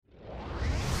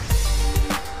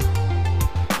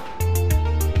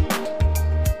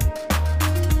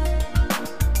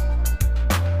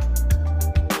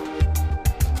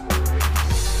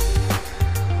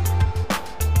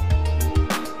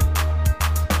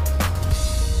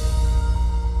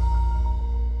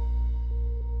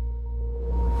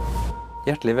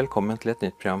Hjertelig velkommen til et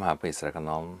nytt program her på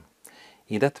Israelkanalen.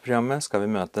 I dette programmet skal vi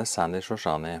møte Sandy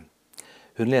Shoshani.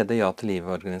 Hun leder Ja til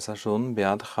livet-organisasjonen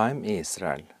Bead Chaim i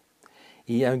Israel.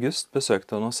 I august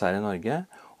besøkte hun oss her i Norge,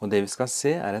 og det vi skal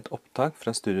se er et opptak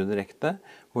fra Studio Direkte,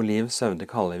 hvor Liv Søvde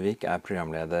Kallevig er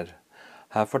programleder.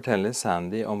 Her forteller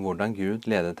Sandy om hvordan Gud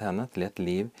ledet henne til et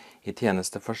liv i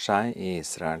tjeneste for seg i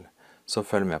Israel. Så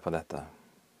følg med på dette.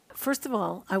 First of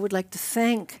all, I would like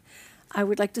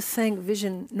to thank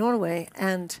Vision Norway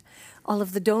and all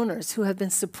of the donors who have been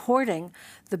supporting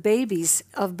the babies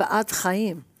of Bead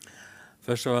Chaim.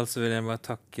 Først av alt så vil jeg bare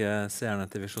takke seerne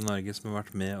til Vision Norge som har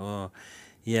vært med å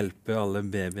hjelpe alle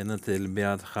babyene til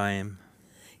Bead Chaim.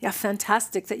 Yeah,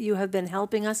 fantastic that you have been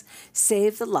helping us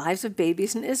save the lives of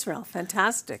babies in Israel.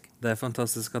 Fantastic. Det er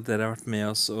fantastisk at dere har vært med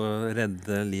oss og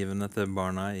redde livene til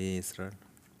barna i Israel.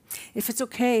 If it's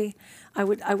okay, I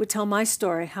would tell my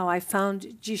story, how I found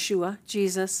Yeshua,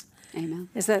 Jesus. Amen.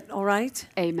 Is that all right?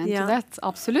 Amen Yeah. to that,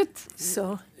 absolutt.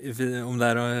 So, Om det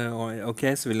er ok,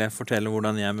 så vil jeg fortelle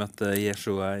hvordan jeg møtte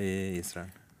Jeshua i Israel.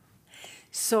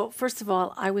 so first of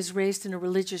all, I was raised in a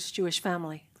religious Jewish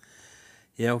family.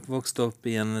 Jeg er oppvokst opp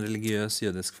i en religiøs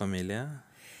jødisk familie,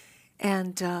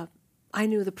 And I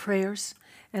knew the prayers,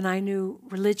 and I knew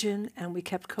religion, and we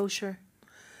kept kosher.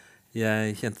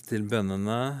 Jeg kjente til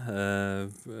bønnene,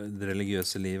 det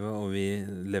religiøse livet, og vi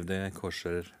levde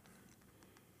kosher.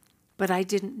 But I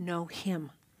didn't know him.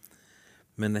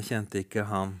 Men jeg kjente ikke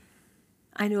ham.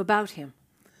 I knew about him.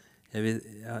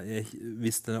 Jeg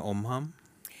visste om ham,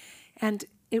 And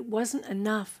it wasn't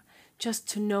enough just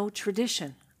to know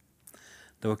tradition.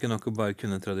 det var ikke nok å bare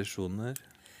kunne tradisjoner.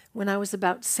 When I was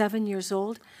about 7 years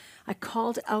old, I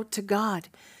called out to God,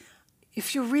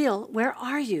 if you're real, where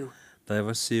are you? Da jeg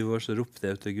var 7 år, så ropte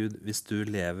jeg ut til Gud, hvis du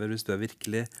lever, hvis du er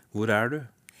virkelig, hvor er du?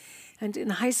 And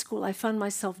in high school, I found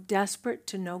myself desperate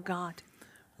to know God.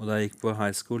 Og da jeg gikk på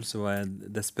high school, så var jeg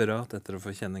desperat etter å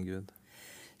få kjenne Gud.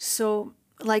 So,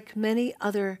 like many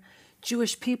other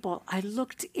Jewish people, I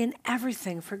looked in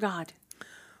everything for God.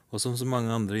 Og som så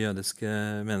mange andre jødiske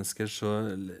mennesker, så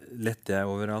lette jeg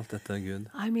overalt etter Gud.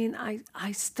 I mean,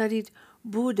 I studied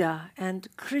Buddha and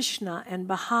Krishna and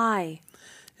Baha'i.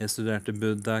 Jeg studerte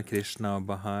Buddha, Krishna og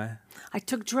Bahai. I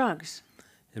took drugs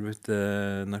Jeg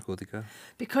brukte narkotika.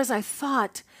 because I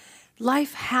thought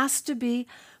life has to be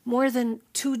more than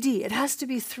 2D. It has to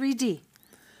be 3D.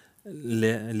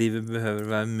 Livet behøver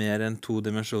være mer enn 2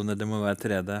 dimensjoner, det må være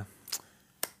 3D.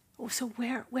 Oh, so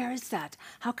where is that?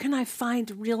 How can I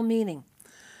find real meaning?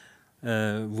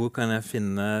 Hvor kan jeg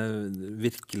finne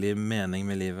virkelig mening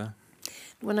med livet?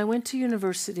 When I went to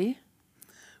university,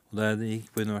 Og da jeg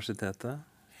gikk på universitetet,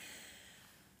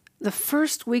 the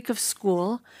first week of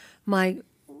school, my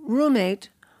roommate,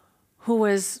 who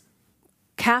was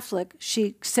Catholic,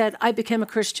 she said, I became a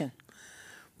Christian.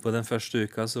 på den første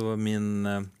uka så var min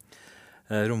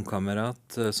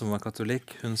romkamerat som var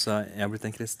katolikk, hun sa, jeg har blitt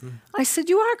en kristen. I said,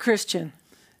 you are a Christian.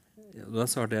 Og da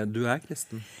svarte jeg, du er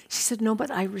kristen. She said, no, but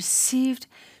I received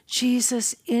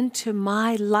Jesus into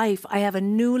my life. I have a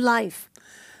new life.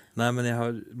 Nei, men jeg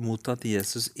har mottatt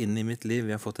Jesus inn i mitt liv.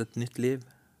 Jeg har fått et nytt liv.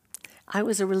 I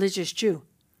was a religious Jew.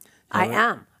 I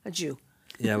am a Jew.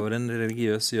 Jeg var en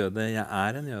religiøs jøde. Jeg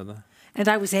er en jøde. And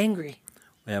I was angry.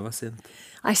 Og jeg var sint.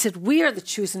 I said, we are the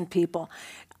chosen people.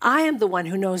 I am the one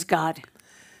who knows God.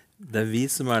 Det er vi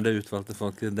som er det utvalgte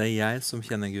folket. Det er jeg som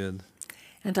kjenner Gud.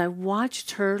 And I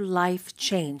watched her life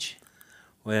change.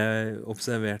 Og jeg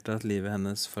observerte at livet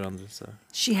hennes forandret seg.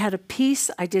 She had a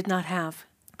peace I did not have.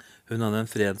 Hun hadde en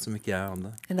fred som ikke jeg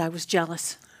hadde. And I was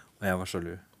jealous. Og jeg var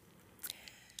sjalu.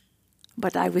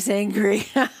 But I was angry.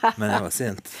 Men jeg var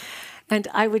sint. And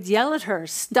I would yell at her,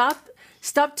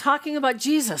 stop talking about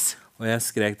Jesus. Og jeg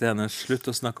skrek til henne, slutt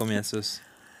å snakke om Jesus.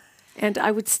 And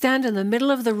I would stand in the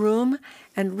middle of the room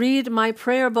and read my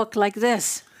prayer book like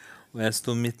this. Og jeg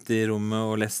stod midt i rommet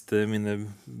og leste mine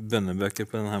bønnebøker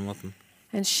på denne måten.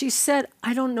 And she said,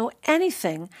 I don't know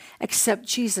anything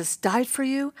except Jesus died for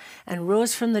you and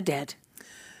rose from the dead.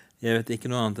 Jeg vet ikke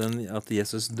noe annet enn at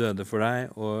Jesus døde for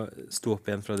deg og sto opp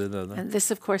igjen fra de døde. And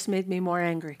this, of course, made me more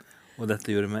angry. Og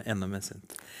dette gjorde meg enda mer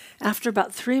sint. After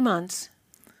about 3 months,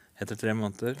 Etter 3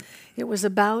 måneder it was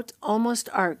about almost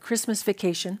our Christmas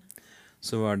vacation.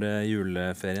 så var det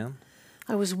juleferien.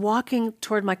 I was walking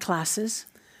toward my classes,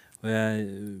 Og jeg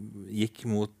gikk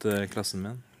mot klassen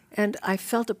min. and I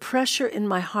felt a pressure in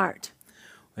my heart.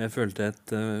 Og jeg følte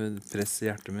et press i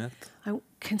hjertet mitt. I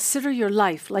consider your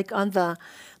life like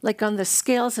on the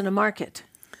scales in a market.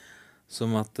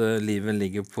 Som at livet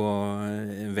ligger på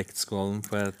vektskålen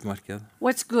på et marked.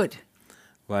 What's good?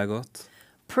 Hva er godt?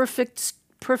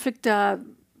 Perfect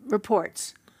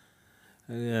reports.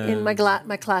 in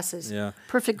my classes. Ja,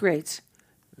 Perfect grades.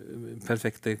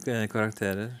 perfekte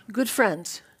karakterer, Good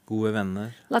friends. gode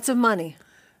venner, Lots of money.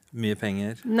 mye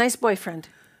penger, Nice boyfriend.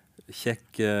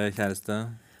 kjekk kjæreste.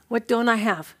 What don't I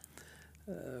have?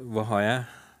 Hva har jeg?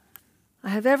 I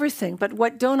have everything, but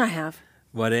what don't I have?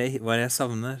 Hva er jeg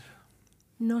savner?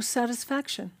 No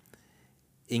satisfaction.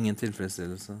 Ingen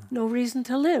tilfredsstillelse. No reason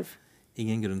to live.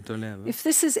 Ingen grunn til å leve. If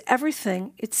this is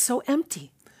everything, it's so empty.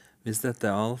 Hvis dette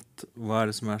er alt, hva er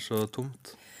det som er så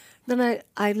tomt? Then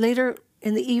I later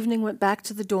in the evening went back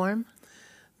to the dorm,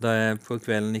 Da jeg på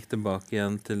kvelden gikk tilbake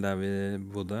igjen til der vi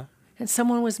bodde, and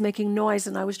someone was making noise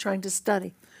and I was trying to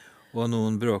study. og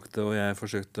noen bråkte, og jeg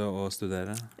forsøkte å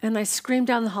studere, And I screamed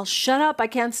down the hall, "Shut up, I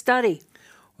can't study."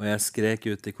 og jeg skrek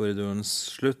ut i korridoren,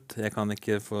 slutt, jeg kan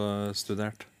ikke få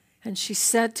studert. And she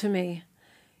said to me,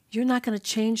 "You're not going to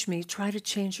change me. Try to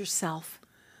change yourself."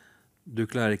 Du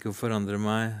klarer ikke å forandre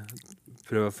meg,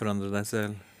 prøv å forandre deg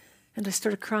selv. And I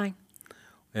started crying.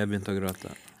 Og jeg begynte å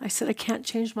gråte. I said, "I can't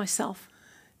change myself."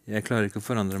 Jeg klarer ikke å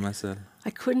forandre meg selv. I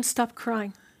couldn't stop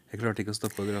crying. Jeg klarte ikke å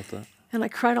stoppe å gråte. And I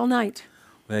cried all night.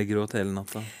 Og jeg gråt hele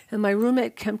natta. And my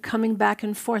roommate kept coming back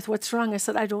and forth. "What's wrong?" I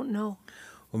said, "I don't know."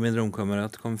 Og min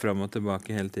romkamerat kom fram og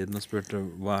tilbake hele tiden og spurte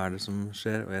hva er det som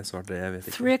skjer, og jeg svarte jeg vet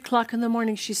ikke. 3:00 in the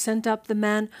morning, she sent up the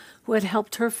man who had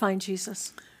helped her find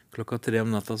Jesus. 3:00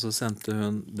 om natta så sendte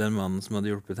hun den mannen som hadde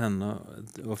hjulpet henne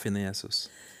å finne Jesus.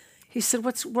 He said,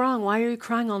 "What's wrong? Why are you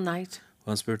crying all night?"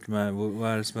 Og han spurte meg,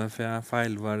 hva er det som er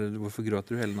feil? Hvorfor gråter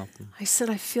du hele natten? I said,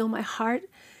 "I feel my heart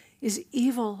is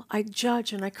evil. I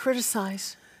judge and I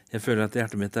criticize. Jeg føler at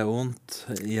hjertet mitt er ondt.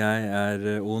 Jeg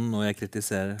er ond, og jeg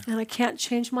kritiserer. And I can't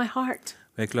change my heart."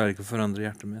 Og jeg klarer ikke å forandre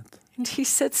hjertet mitt. And he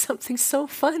said something so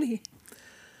funny.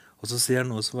 Og så sier han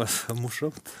noe som var så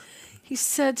morsomt. He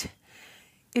said,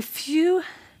 if you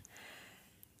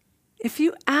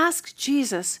ask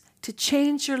Jesus to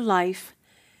change your life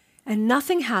and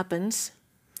nothing happens,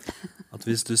 At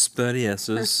hvis du spør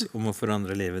Jesus om å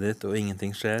forandre livet ditt, og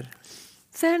ingenting skjer,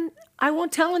 then I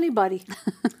won't tell anybody.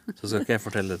 så skal ikke jeg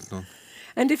fortelle det til noen.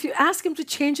 And if you ask him to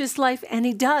change his life and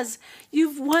he does,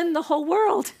 you've won the whole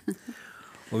world.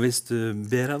 Og hvis du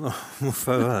ber han om å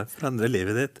forandre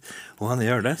livet ditt, og han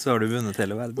gjør det, så har du vunnet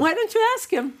hele verden. Why don't you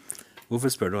ask him? Hvorfor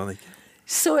spør du han ikke?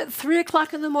 So at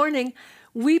 3:00 in the morning,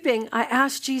 weeping, I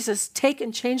asked Jesus, "Take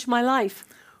and change my life."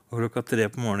 Og 3:00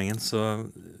 på morgenen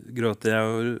så gråter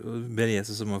jeg og ber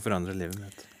Jesus om å forandre livet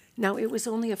mitt. Now, it was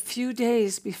only a few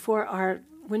days before our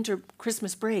winter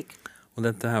Christmas break. Og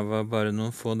dette her var bare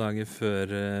noen få dager før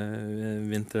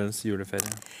vinterens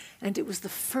juleferie. And it was the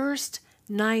first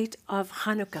night of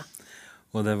Hanukkah,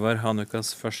 Og det var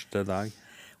Hanukas første dag,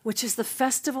 which is the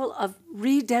festival of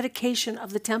rededication of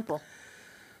the temple.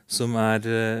 som er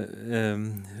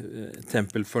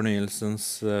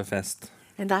tempelfornyelsens fest.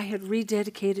 And I had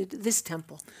rededicated this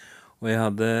temple, Og jeg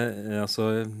hadde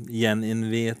altså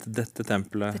gjeninnviet dette the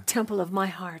tempelet, temple of my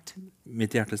heart.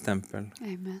 mitt hjertes tempel.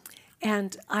 Amen.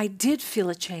 And I did feel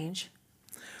a change.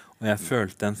 Og jeg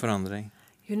følte en forandring.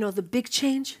 You know, the big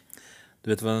change? Du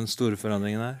vet hva den store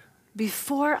forandringen er?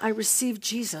 Before I received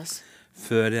Jesus,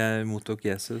 Før jeg mottok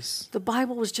Jesus, the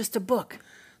Bible was just a book.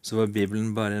 så var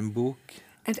Bibelen bare en bok.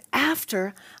 And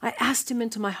after I asked him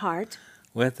into my heart,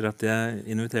 Og etter at jeg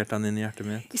inviterte han inn i hjertet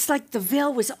mitt, it's like the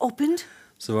veil was opened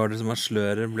så var det som at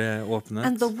sløret ble and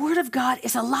åpnet, the Word of God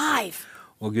is alive.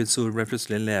 og Guds ord ble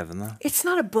plutselig levende. It's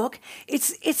not a book,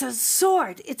 it's a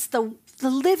sword. It's the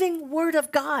living Word of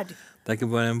God. Det er ikke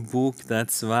bare en bok, det er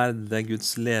et sverd, det er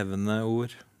Guds levende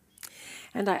ord.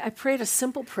 And I prayed a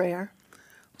simple prayer.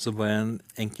 Så ba jeg en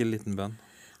enkel liten bønn.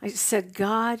 I said,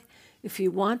 God, if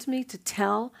you want me to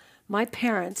tell my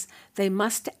parents, they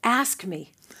must ask me.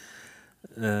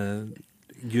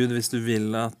 Gud, hvis du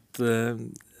vil at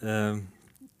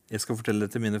jeg skal fortelle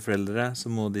det til mine foreldre, så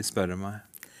må de spørre meg.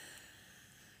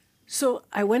 So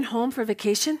I went home for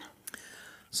vacation,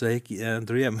 Så jeg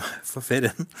dro hjem for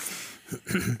ferien.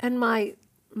 and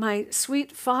my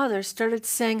sweet father started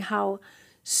saying how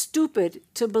stupid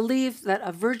to believe that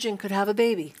a virgin could have a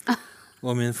baby.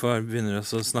 Og min far begynner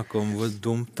også å snakke om hvor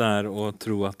dumt det er å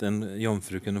tro at en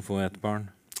jomfru kunne få et barn.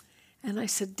 And I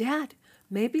said, Dad,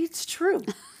 maybe it's true.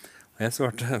 Og jeg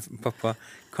svarte, pappa,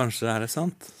 kanskje er det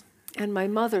sant? And my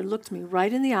mother looked me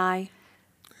right in the eye,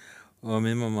 Og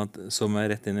min mamma så meg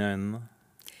rett inn i øynene.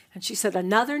 and she said,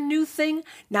 another new thing?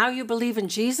 Now you believe in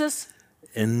Jesus?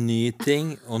 En ny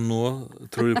ting, og nå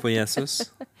tror du på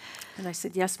Jesus? And I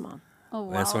said, yes, Mom. Oh,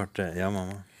 Og jeg wow. svarte, ja,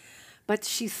 mamma. But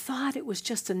she thought it was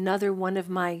just another one of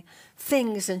my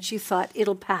things, and she thought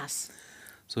it'll pass.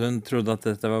 Så hun trodde at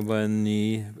dette var bare en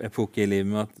ny epoke i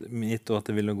livet mitt, og at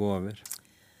det ville gå over.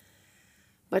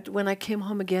 But when I came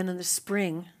home again in the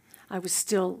spring, I was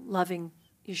still loving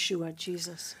Yeshua,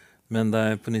 Jesus. Men da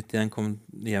jeg på nytt igjen kom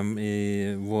hjem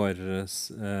i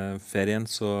vårferien,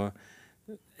 så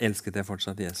elsket jeg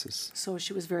fortsatt Jesus. So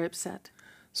she was very upset.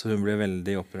 Så hun ble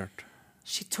veldig opprørt.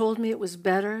 She told me it was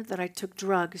better that I took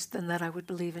drugs than that I would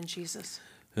believe in Jesus.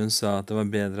 Hun sa at det var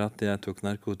bedre at jeg tok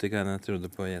narkotika enn jeg trodde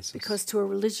på Jesus. Because to a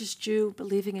religious Jew,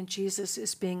 believing in Jesus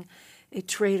is being a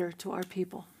traitor to our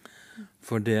people.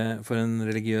 For en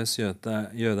religiøs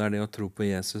jøde det å tro på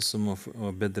Jesus som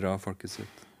å bedra folket sitt.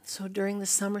 So during the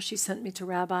summer, she sent me to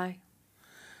Rabbi.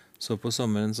 Så på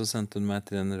sommeren så sendte hun meg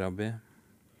til en rabbi.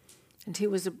 And he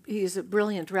is a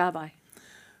brilliant rabbi.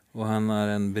 Og han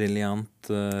en briljant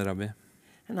rabbi.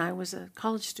 And I was a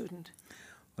college student.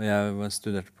 Og jeg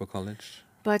studerte på college.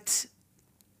 But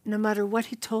no matter what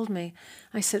he told me,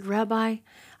 I said, Rabbi,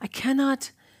 I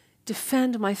cannot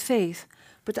defend my faith,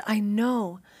 but I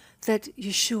know that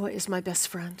Yeshua is my best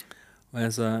friend. Og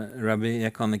jeg sa, Rabbi,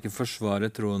 jeg kan ikke forsvare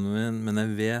troen min, men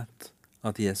jeg vet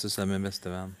at Jesus min beste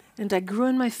venn. And I grew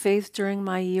in my faith during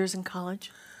my years in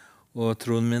college. Og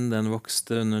troen min, den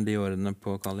vokste under de årene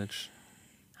på college.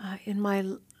 In my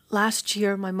last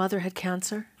year, my mother had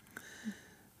cancer.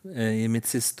 I mitt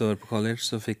siste år på college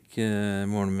så fikk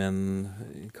moren min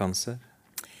kancer.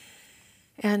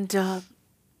 And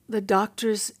the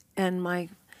doctors and my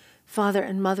father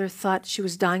and mother thought she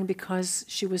was dying because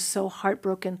she was so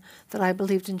heartbroken that I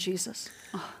believed in Jesus.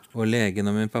 Og legen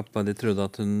og min pappa, de trodde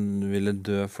at hun ville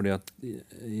dø fordi at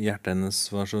hjertet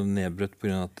hennes var så nedbrutt på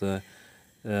grunn av at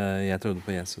jeg trodde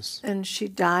på Jesus. And she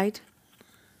died.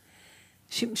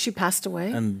 She passed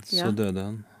away. Så døde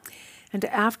hun. And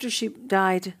after she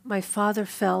died, my father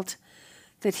felt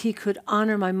that he could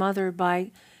honor my mother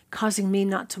by causing me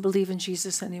not to believe in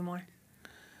Jesus anymore.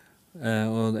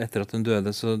 Og etter at hun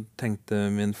døde, så tenkte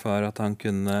min far at han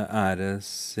kunne ære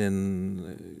sin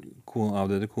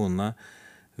avdøde kone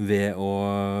ved å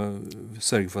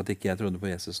sørge for at ikke jeg trodde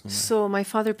på Jesus noe mer. So my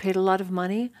father paid a lot of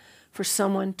money for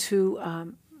someone to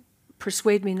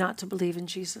persuade me not to believe in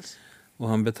Jesus. Og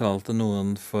han betalte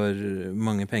noen for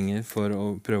mange penger for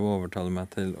å prøve å overtale meg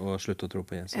til å slutte å tro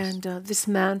på Jesus. And this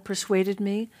man persuaded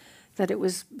me that it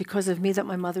was because of me that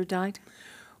my mother died.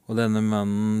 Og denne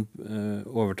mannen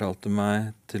overtalte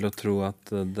meg til å tro at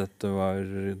dette var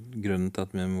grunnen til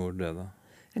at min mor døde.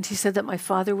 And he said that my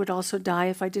father would also die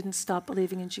if I didn't stop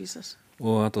believing in Jesus.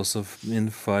 Og at også min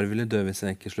far ville dø hvis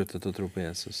jeg ikke sluttet å tro på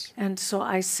Jesus. And so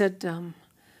I said,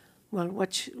 well,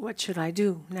 what should I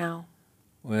do now?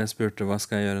 Og jeg spurte, hva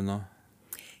skal jeg gjøre nå?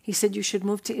 He said, you should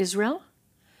move to Israel,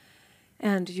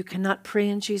 and you cannot pray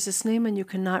in Jesus' name, and you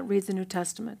cannot read the New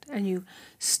Testament, and you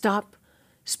stop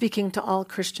speaking to all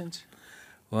Christians.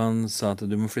 Og han sa at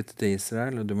du må flytte til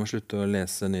Israel, og du må slutte å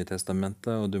lese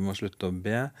Nytestamentet, og du må slutte å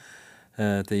be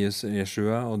til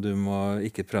Yeshua, og du må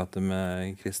ikke prate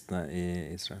med kristne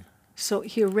i Israel. So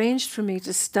he arranged for me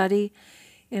to study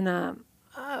in a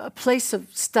place of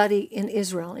study in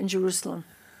Israel, in Jerusalem.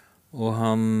 Og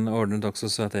han ordnet også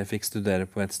så at jeg fikk studere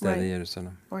på et sted i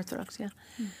Jerusalem. Orthodox, yeah.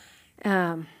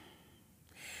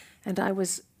 And I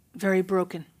was very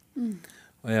broken.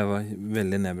 Og jeg var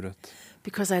veldig nedbrutt.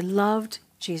 Because I loved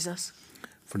Jesus.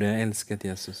 Fordi jeg elsket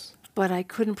Jesus. But I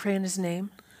couldn't pray in his name.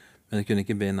 Men jeg kunne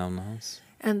ikke be i navnet hans.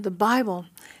 And the Bible,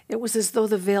 it was as though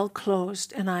the veil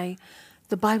closed and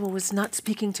the Bible was not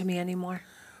speaking to me anymore.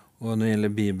 Og når det gjelder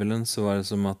Bibelen, så var det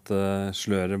som at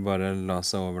sløret bare la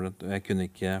seg over det. Og jeg kunne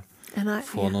ikke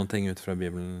få noen ting ut fra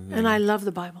Bibelen. And I love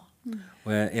the Bible.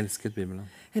 Og jeg elsket Bibelen.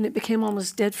 And it became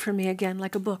almost dead for me again,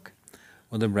 like a book.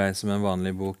 Og det ble som en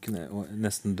vanlig bok,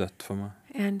 nesten dødt for meg.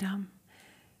 And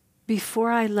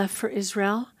before I left for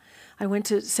Israel, I went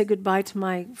to say goodbye to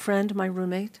my friend, my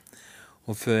roommate.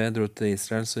 Og før jeg dro til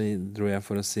Israel, så dro jeg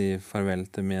for å si farvel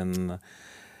til min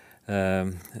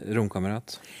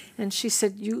romkamerat. And she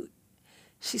said,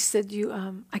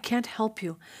 I can't help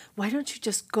you. Why don't you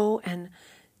just go and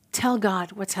tell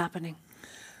God what's happening?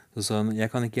 Så sa han,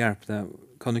 jeg kan ikke hjelpe deg.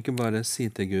 Kan du ikke bare si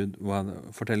til Gud,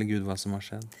 fortelle Gud hva som har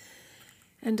skjedd?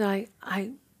 And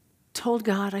I told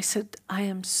God, I said, I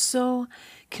am so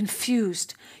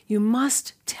confused. You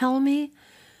must tell me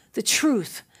the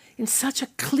truth in such a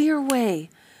clear way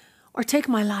or take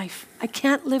my life. I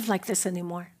can't live like this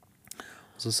anymore.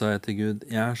 Så sa jeg til Gud,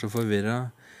 jeg så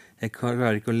forvirret. Jeg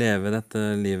klarer ikke å leve dette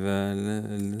livet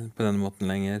på denne måten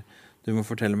lenger. Du må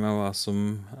fortelle meg hva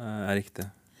som riktig.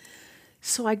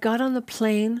 So I got on the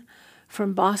plane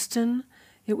from Boston.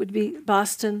 It would be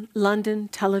Boston, London,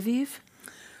 Tel Aviv.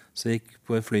 Så jeg gikk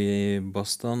på et fly i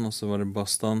Boston, og så var det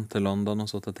Boston til London, og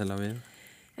så til Tel Aviv.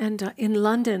 And in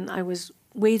London, I was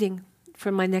waiting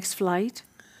for my next flight.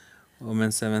 Og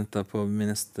mens jeg ventet på min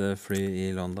neste fly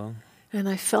i London, and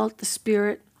I felt the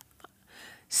Spirit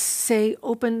say,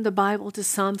 open the Bible to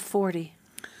Psalm 40.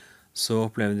 så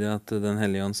opplevde jeg at Den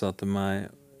hellige ånd sa til meg,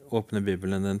 åpne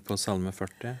Bibelen din på Salme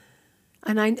 40.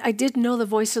 And I did know the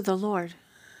voice of the Lord.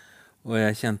 Og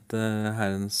jeg kjente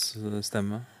Herrens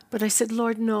stemme. But I said,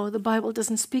 Lord, no, the Bible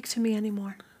doesn't speak to me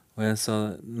anymore. Og jeg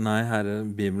sa, nei Herre,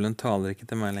 Bibelen taler ikke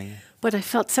til meg lenger. But I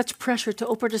felt such pressure to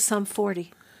open to Psalm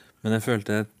 40. Men jeg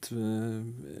følte et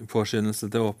påskyndelse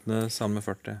til å åpne Salme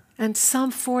 40. And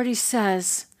Psalm 40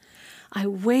 says, I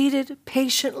waited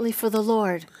patiently for the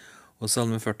Lord. Og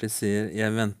Salme 40 sier,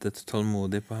 jeg ventet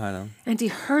tålmodig på Herren. And he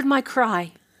heard my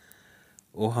cry.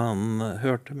 Og han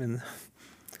hørte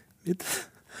mitt.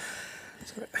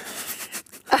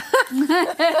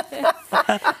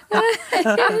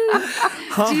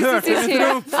 Han hørte mitt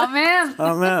rop. Amen.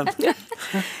 Amen.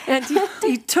 And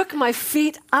he took my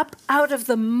feet up out of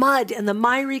the mud and the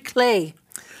miry clay.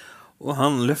 Og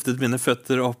han løftet mine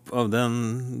føtter opp av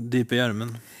den dype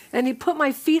gjørmen. And he put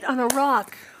my feet on a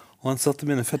rock. Og han satte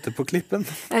mine føtter på klippen.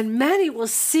 And many will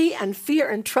see and fear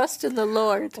and trust in the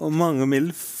Lord. Og mange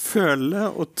vil føle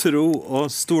og tro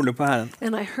og stole på Herren.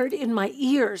 And I heard in my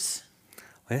ears,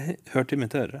 Og jeg hørte i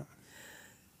mitt øre.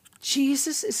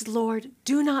 Jesus is Lord,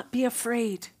 do not be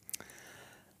afraid.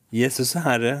 Jesus er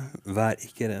Herre, vær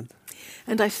ikke redd.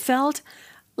 And I felt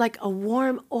like a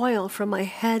warm oil from my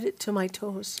head to my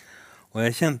toes. Og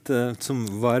jeg kjente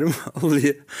som varm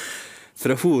olje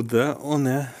fra hodet og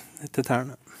ned til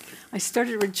tærne. I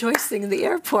started rejoicing in the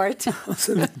airport. Og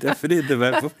så begynte jeg fryde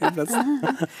meg på flyplassen.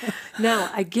 Now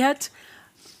I get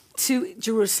to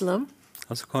Jerusalem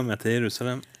Og så kom jeg til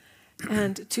Jerusalem,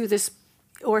 and to this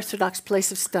Orthodox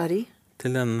place of study,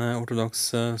 til den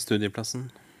ortodokse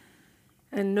studieplassen.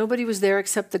 and nobody was there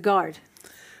except the guard.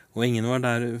 Og ingen var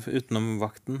der utenom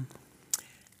vakten.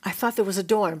 I thought there was a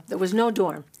dorm. There was no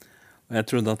dorm. Og jeg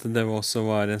trodde at det også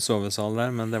var en sovesal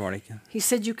der, men det var det ikke. He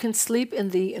said you can sleep in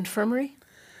the infirmary.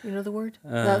 You know the word?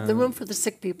 The room for the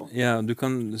sick people. Ja, du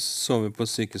kan sove på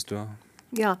sykestua.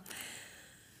 Yeah.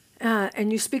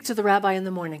 And you speak to the rabbi in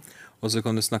the morning. Og så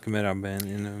kan du snakke med rabbien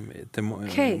til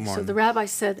Okay, so the morgen. rabbi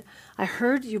said, I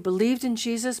heard you believed in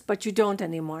Jesus, but you don't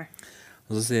anymore.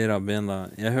 Og så sier rabbien da,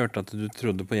 jeg hørte at du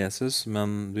trodde på Jesus,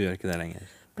 men du gjør ikke det lenger.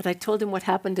 But I told him what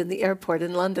happened in the airport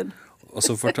in London. Og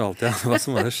så fortalte jeg hva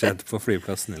som hadde skjedd på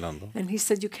flyplassen i London. And he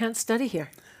said, you can't study here.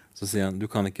 Så sier han, du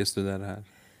kan ikke studere her.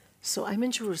 So I'm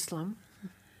in Jerusalem.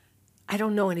 I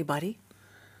don't know anybody.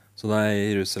 Så da er jeg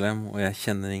i Jerusalem, og jeg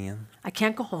kjenner ingen. I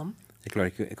can't go home.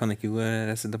 Jeg kan ikke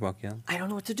reise tilbake igjen. I don't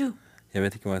know what to do. Jeg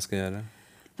vet ikke hva jeg skal gjøre.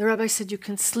 The rabbi said, you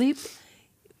can sleep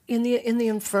in the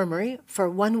infirmary for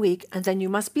 1 week, and then you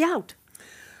must be out.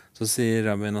 Så sier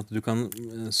rabbien at du kan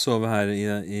sove her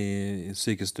i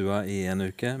sykestua i 1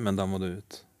 uke, men da må du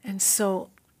ut. And so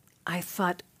I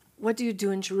thought, what do you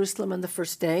do in Jerusalem on the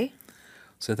first day?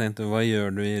 Så jeg tenkte, hva gjør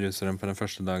du i Jerusalem på den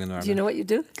første dagen du er Do you know der? what you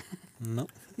do? No.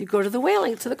 You go to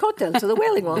the Kotel, to the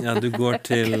Wailing Wall. Ja, du går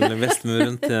til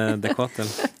Vestmuren, til det Kotel.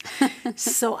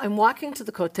 So I'm walking to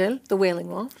the Kotel, the Wailing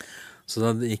Wall, Så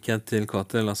da gikk jeg til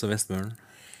Kotel, altså Vestmuren.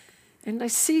 and I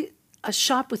see a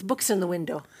shop with books in the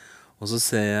window. Og så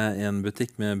ser jeg en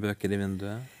butikk med bøker i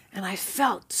vinduet. And I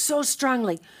felt so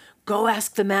strongly, go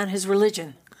ask the man his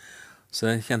religion. Så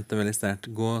jeg kjente veldig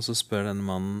sterkt, gå og så spør denne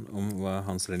mannen om hva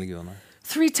hans religion er.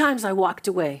 3 times I walked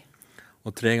away.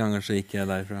 Og 3 ganger så gikk jeg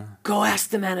derfra. Go ask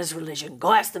the man his religion.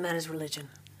 Go ask the man his religion.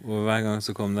 Og hver gang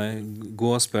så kom det,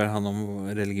 gå og spør han om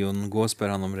religionen, gå og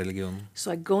spør han om religionen.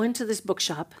 So I go into this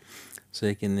bookshop Så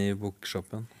jeg gikk inn i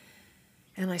bokshoppen.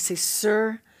 and I say,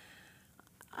 sir,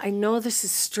 I know this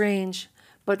is strange,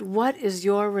 but what is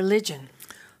your religion?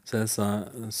 Så jeg sa,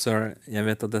 sir, jeg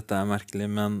vet at dette er merkelig,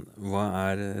 men hva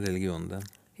er religionen din?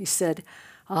 He said,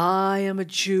 I am a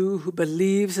Jew who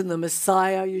believes in the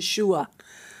Messiah, Yeshua.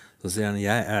 Så sier han,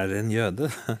 jeg er en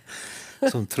jøde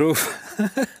som tror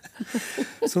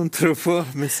på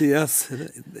Messias,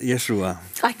 Jeshua.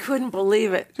 I couldn't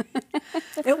believe it.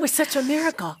 It was such a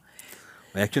miracle.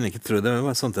 Og jeg kunne ikke tro det, men det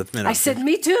var sånt et I said, mirakel.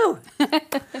 me too.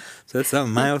 Så jeg sa,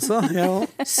 meg også, jeg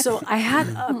også. So I had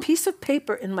a piece of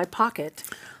paper in my pocket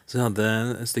Så jeg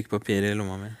hadde et stykke papir i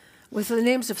lomma mi, with the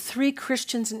names of 3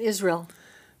 Christians in Israel.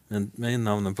 med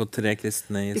navnet på 3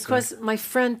 kristne i Israel. Because my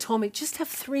friend told me, just have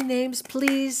 3 names,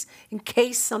 please, in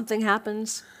case something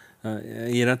happens.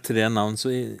 Jeg gir deg 3 navn, så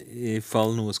i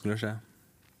fall noe skulle skje.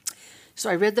 So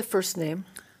I read the first name.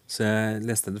 Så jeg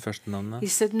leste det første navnet. He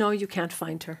said, no, you can't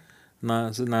find her.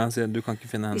 Nei, han sier, du kan ikke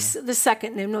finne henne. The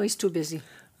second name, no, he's too busy.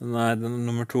 Nei,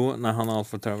 nummer 2, nei, han er alt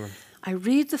for travel. I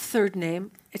read the third name.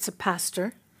 It's a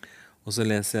pastor. Og så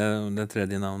leser jeg det 3.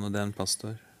 navnet, og det er en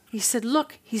pastor. He said,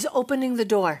 look, he's opening the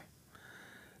door.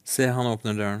 Se, han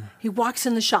åpner døren. He walks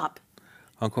in the shop.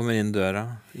 Han kommer inn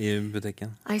døra i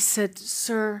butikken. I said,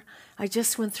 sir, I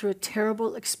just went through a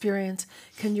terrible experience.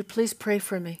 Can you please pray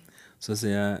for me? Så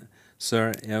sier jeg,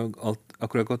 sir, jeg har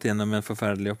akkurat gått gjennom en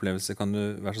forferdelig opplevelse. Kan du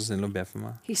være så snill å be for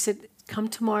meg? He said, come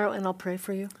tomorrow and I'll pray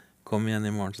for you. Kom igjen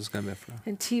i morgen, så skal jeg be for deg.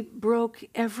 And he broke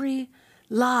every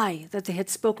lie that they had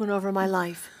spoken over my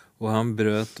life. Og han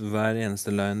brøt hver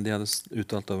eneste løgn de hadde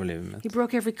uttalt over livet mitt. He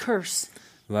broke every curse.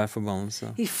 Hver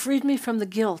forbannelse. He freed me from the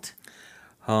guilt.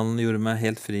 Han gjorde meg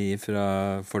helt fri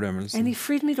fra And fordømmelsen. he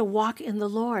freed me to walk in the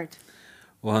Lord.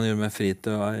 Og han gjorde meg fri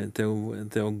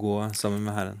til å gå sammen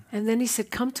med Herren. And then he said,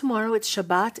 come tomorrow, it's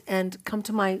Shabbat, and come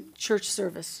to my church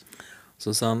service.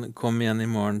 Så sa han, kom igjen i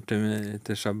morgen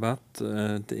til Shabbat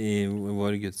i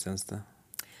vår gudstjeneste.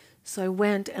 So I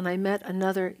went and I met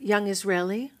another young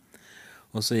Israeli.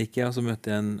 Og så gikk jeg, og så møtte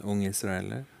jeg en ung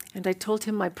israeler. And I told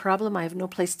him my problem. I have no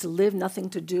place to live, nothing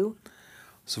to do.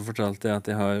 Så fortalte jeg at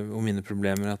jeg har om mine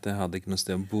problemer, at jeg hadde ikke noe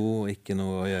sted å bo, og ikke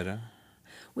noe å gjøre.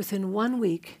 Within 1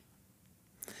 week,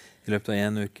 I løpet av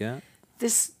en uke,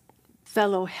 this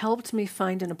fellow helped me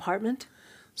find an apartment.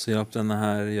 så hjalp denne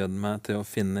her jøden meg til å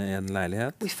finne en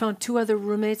leilighet. We found 2 other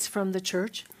roommates from the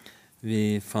church.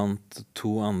 Vi fant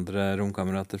 2 andre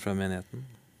romkamerater fra menigheten.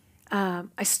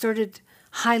 I started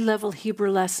high-level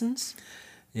Hebrew lessons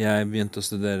Jeg begynte å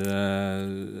studere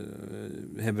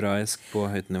hebraisk på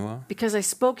høyt nivå. because I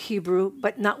spoke Hebrew,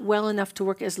 but not well enough to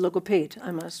work as logoped.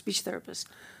 I'm a speech therapist.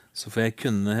 Så for jeg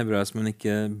kunne hebraisk, men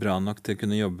ikke bra nok til å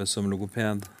kunne jobbe som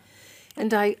logoped.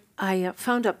 And I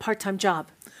found a part-time job,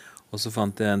 Og så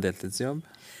fant jeg en deltidsjobb.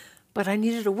 but I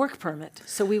needed a work permit.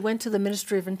 So we went to the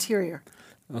Ministry of Interior.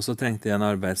 Og så trengte jeg en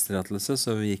arbeidstillatelse,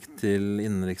 så vi gikk til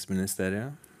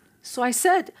innenriksministeriet. So I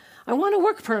said, I want a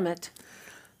work permit.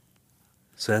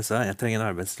 Så jeg sa, jeg trenger en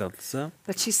arbeidstillatelse.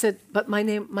 But she said, but my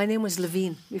name was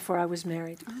Levine before I was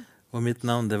married. Og mitt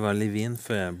navn, det var Livin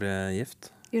før jeg ble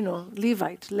gift. You know,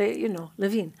 Levite,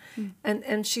 Levine.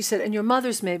 And she said, and your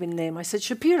mother's maiden name? I said,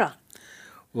 Shapira.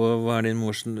 Og hva er din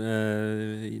mors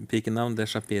pikenavn? Det er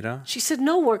Shapira. She said,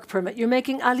 no work permit. You're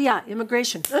making aliyah,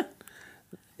 immigration.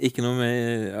 Ikke noe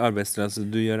med arbeidstillatelse.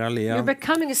 Du gjør You're aliyah.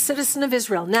 becoming a citizen of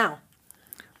Israel now.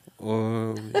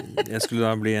 Og jeg skulle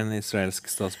da bli en israelsk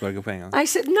statsborger på en gang. I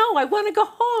said, no, I want to go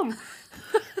home.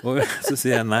 Og så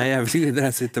sier jeg, nei, jeg vil ikke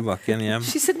reise tilbake igjen hjem.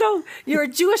 She said, no, you're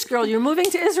a Jewish girl. You're moving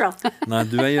to Israel. Nei,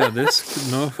 du er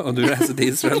jødisk nå, og du reiser til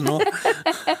Israel nå.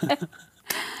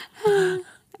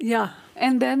 Yeah.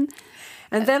 And then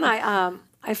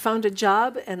I found a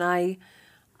job, and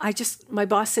my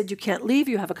boss said, you can't leave.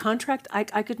 You have a contract.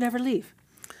 I could never leave.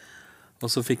 Og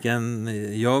så fikk jeg en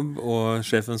jobb, og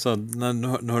sjefen sa, nei,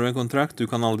 nå har du en kontrakt, du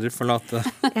kan aldri forlate.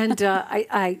 And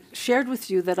I shared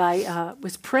with you that I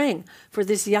was praying for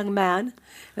this young man,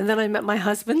 and then I met my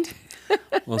husband.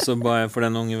 Og så ba jeg for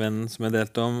den unge vennen som jeg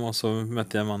delte om, og så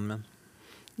møtte jeg mannen min.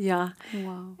 Yeah.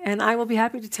 wow. And I will be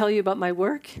happy to tell you about my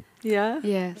work. Yeah.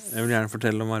 Yes. Jeg vil gjerne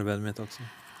fortelle om arbeidet mitt også.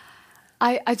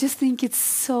 I just think it's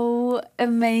so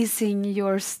amazing,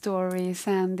 your story,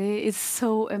 Sandy. It's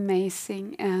so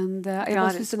amazing. And jeg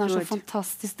bare synes den så good.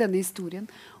 fantastisk, denne historien.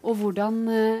 Og hvordan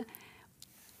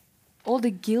all the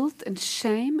guilt and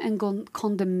shame and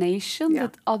condemnation Yeah.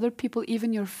 that other people,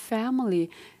 even your family,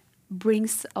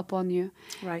 brings upon you.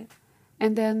 Right.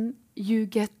 And then you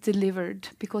get delivered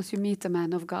because you meet a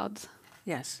man of God.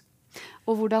 Yes.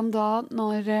 Og hvordan da,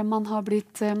 når man har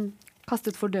blitt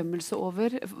kastet fordømmelse over,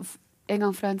 en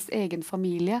gang fra ens egen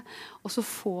familie, og så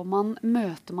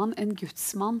møter man en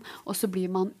gudsmann, og så blir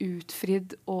man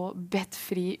utfridd og bedt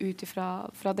fri ut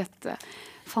fra dette.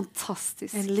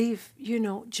 Fantastisk. And Liv, you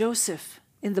know, Joseph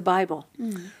in the Bible,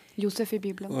 Josef i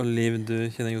Bibelen. Og Liv, du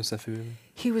kjenner Josef i Bibelen.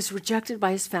 he was rejected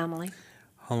by his family,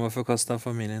 Han var forkastet av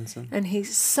familien sin. and he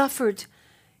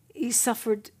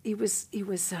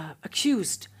was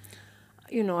accused,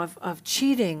 you know, of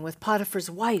cheating with Potiphar's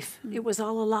wife. It was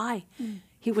all a lie.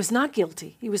 He was not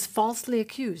guilty. He was falsely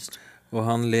accused. Og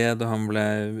han led, og han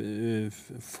ble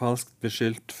falskt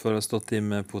beskyldt for å ha stått i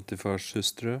med Potifars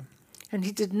hustru. And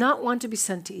he did not want to be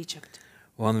sent to Egypt.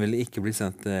 Og han ville ikke bli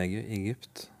sendt til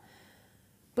Egypt.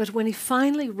 But when he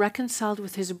finally reconciled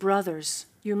with his brothers,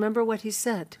 you remember what he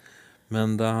said?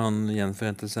 Men da han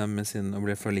gjenforente seg med og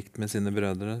ble forlikt med sine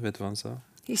brødre, vet du hva han sa?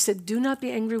 He said, do not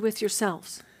be angry with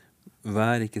yourselves,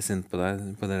 Vær ikke sint på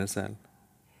dere selv.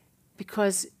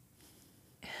 because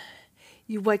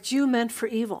what you meant for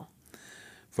evil,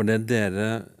 For det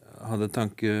dere hadde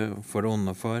tanke for det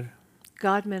onde for,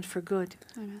 God meant for good.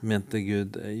 mente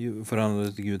Gud,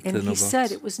 forandret Gud And til he noe said,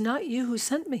 godt. it was not you who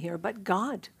sent me here, but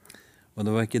God. Og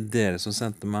det var ikke dere som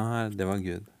sendte meg her, det var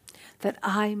Gud. that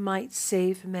I might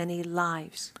save many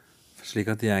lives. Slik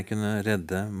at jeg kunne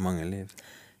redde mange liv.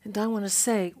 And I want to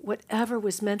say, whatever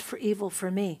was meant for evil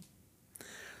for me,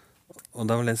 Og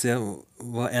da vil jeg si,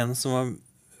 hva enn som var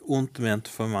ondt ment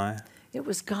for meg, it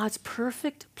was God's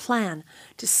perfect plan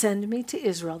to send me to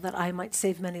Israel that I might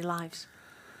save many lives.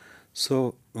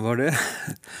 så var det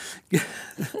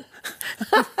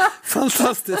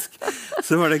fantastisk.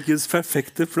 Så var det Guds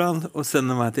perfekte plan å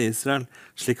sende meg til Israel,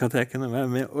 slik at jeg kunne være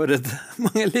med og redde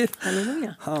mange liv.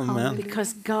 Hallelujah. Amen.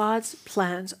 Because God's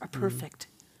plans are perfect.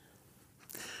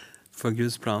 For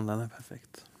Guds plan, den er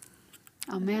perfekt.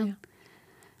 Amen. Amen.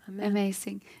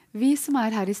 Amazing. Vi som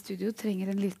er her i studio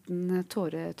trenger en liten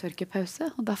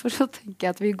tåretørkepause, og derfor så tenker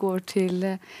jeg at vi går til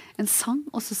en sang,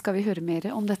 og så skal vi høre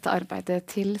mer om dette arbeidet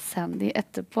til Sandy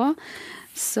etterpå.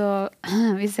 Så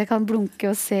hvis jeg kan blunke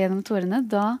og se gjennom tårene,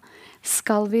 da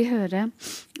skal vi høre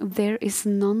There Is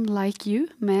None Like You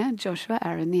med Joshua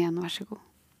Aaron igjen. Vær så god.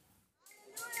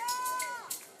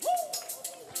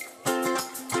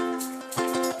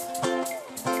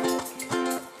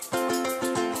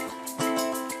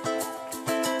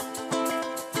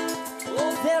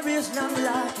 There is none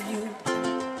like you.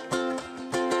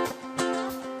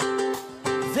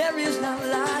 There is none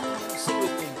like you. Sing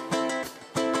with me.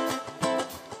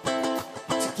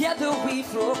 Together we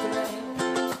proclaim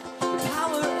the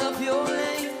power of your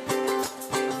name.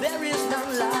 There is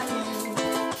none like you.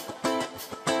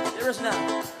 There is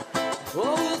none.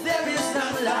 Oh, there is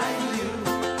none like you.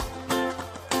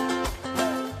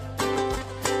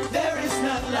 There is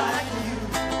none like you.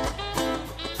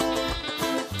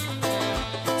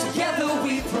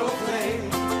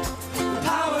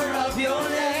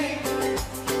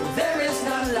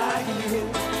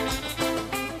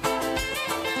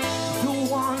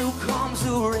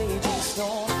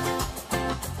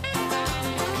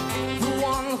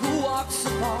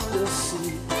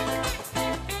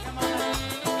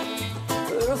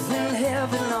 Earth and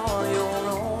heaven are your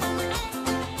own,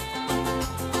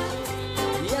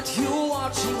 yet you're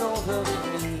watching over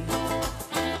me.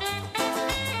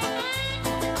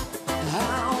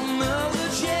 How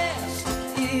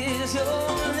majestic is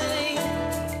your name.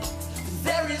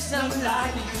 There is none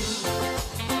like you.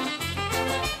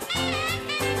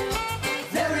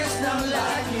 There is none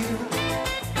like you.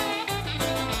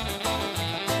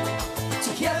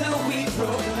 Together we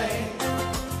proclaim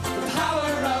the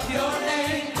power of your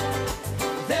name.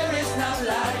 There is none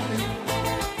like you.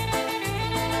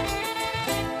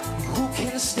 Who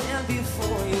can stand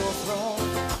before your throne?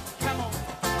 Come on.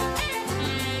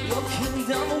 Your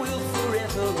kingdom will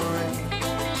forever reign.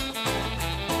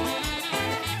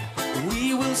 We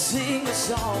will sing a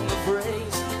song of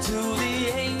praise to the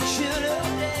ancient of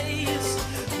days.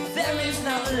 There is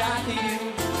none like you.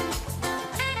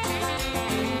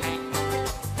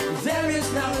 There is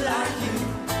none like you.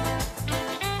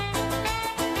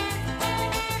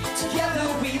 Together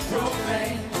we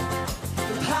proclaim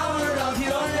the power of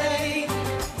your name.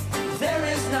 There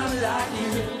is none like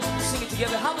you. Sing it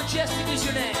together. How majestic is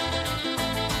your name?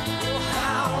 Oh,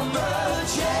 how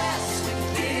majestic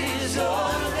is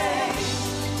your name.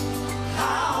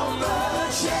 How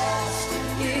majestic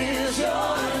is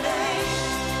your name.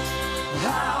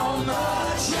 How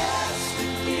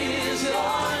majestic is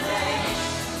your name.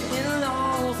 In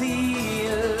all the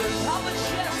earth. How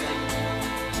majestic.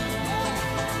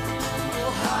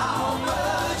 Oh, how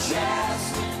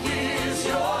majestic is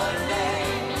your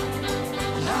name.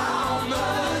 How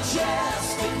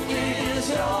majestic is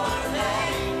your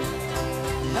name.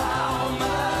 How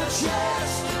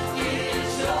majestic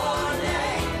is your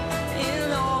name. In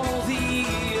all the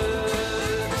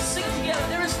earth. Sing it together.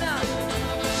 There is none.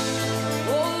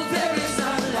 Oh, there is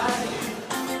none like you.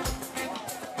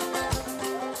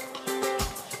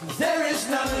 There is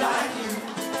none like you.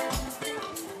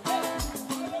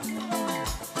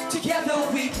 Together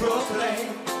we proclaim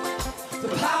the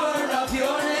power of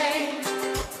your name.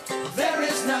 There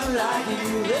is none like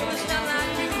you. There is none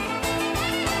like you.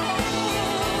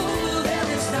 Oh, there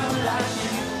is none like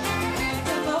you.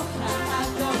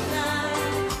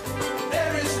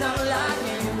 There is none like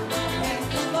you.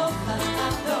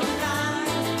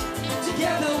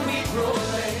 Together we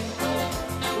proclaim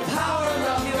the power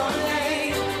of your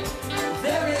name.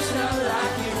 There is none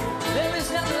like you. There is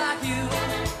none like you.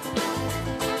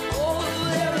 Oh,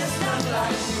 there is none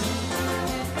like you.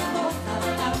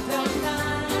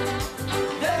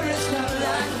 There is none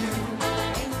like you.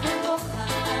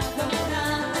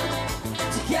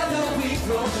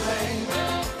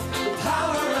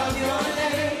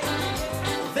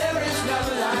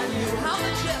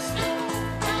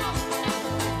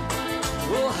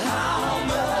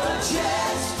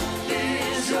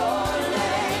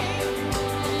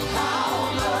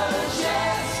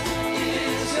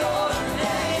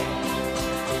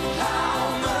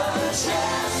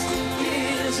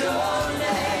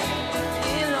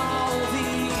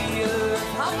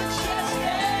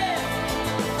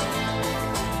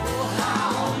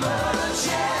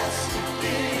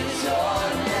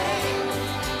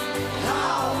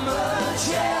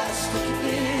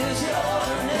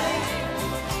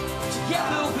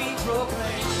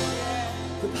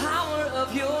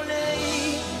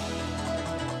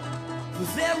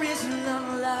 there is none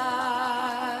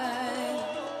like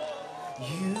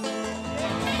you.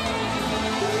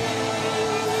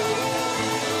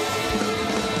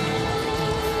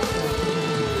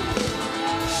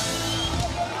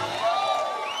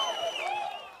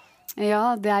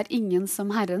 Ja, det er ingen som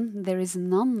Herren. There is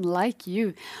none like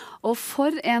you. Og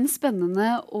for en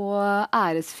spennende og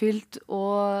æresfylt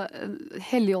og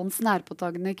helligånds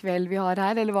nærpåtagende kveld vi har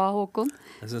her, eller hva, Håkon?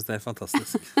 Jeg synes det er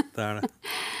fantastisk. Det er det.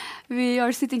 We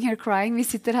are sitting here crying. Vi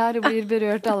sitter her og blir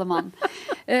berørt alle mann.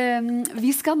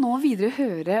 Vi skal nå videre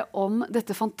høre om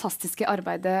dette fantastiske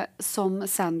arbeidet som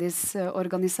Sandys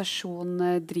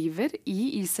organisasjon driver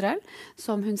i Israel.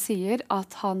 Som hun sier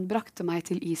at han brakte meg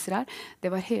til Israel. Det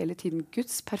var hele tiden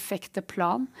Guds perfekte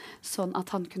plan, sånn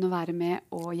at han kunne være med,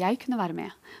 og jeg kunne være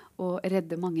med, og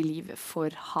redde mange liv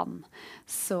for han.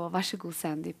 Så vær så god,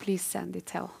 Sandy. Please, Sandy,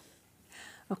 tell.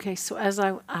 Okay, so as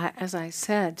I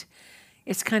said,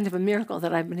 it's kind of a miracle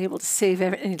that I've been able to save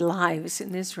any lives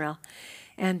in Israel.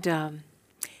 And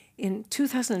in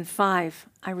 2005,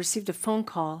 I received a phone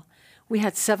call. We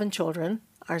had 7 children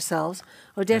ourselves.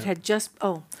 Odette had just,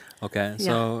 Okay,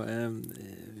 so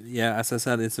as I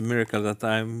said, it's a miracle that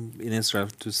I'm in Israel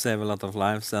to save a lot of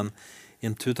lives. And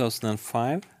in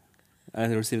 2005, I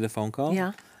received a phone call.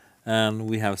 Yeah. And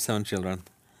we have 7 children.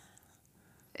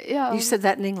 Ja, You said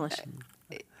that in English.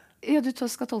 ja, du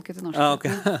skal tolke til norsk.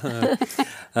 Okay.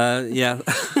 Yeah.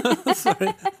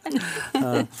 Sorry.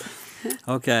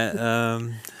 Okay.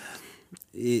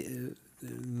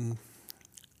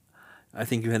 I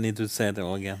think you need to say it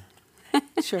all again.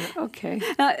 Sure, okay.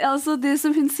 Ja, altså det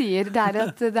som hun sier, det er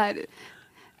at det er,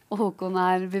 og Håkon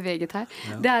er beveget her,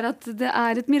 det er at det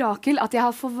er et mirakel at jeg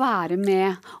har fått være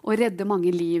med og redde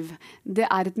mange liv. Det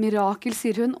er et mirakel,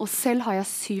 sier hun, og selv har jeg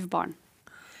 7 barn.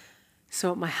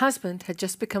 So my husband had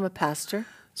just become a pastor.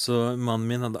 Så mannen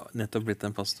min hadde nettopp blitt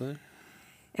en pastor.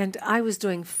 And I was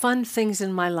doing fun things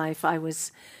in my life. I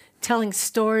was telling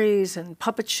stories and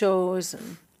puppet shows.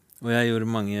 Og jeg gjorde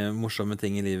mange morsomme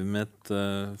ting i livet mitt,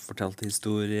 fortalte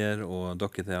historier og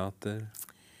dokketeater.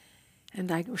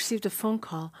 And I received a phone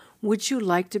call. Would you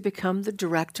like to become the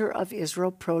director of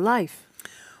Israel Pro-Life?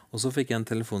 Og så fikk jeg en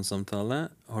telefonsamtale.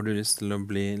 Har du lyst til å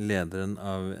bli lederen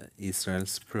av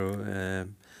Israels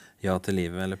Ja til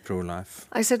livet, eller Pro-Life?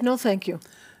 I said, no, thank you.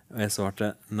 Og jeg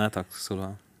svarte, nei takk skal du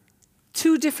ha.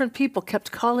 2 different people kept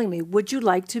calling me. Would you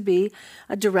like to be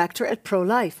a director at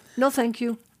Pro-Life? No, thank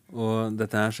you. Og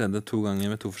dette her skjedde 2 ganger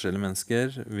med 2 forskjellige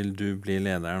mennesker. Vil du bli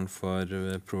lederen for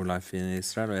Pro-Life i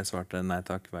Israel? Og jeg svarte nei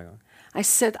takk hver gang. I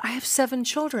said, I have 7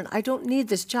 children. I don't need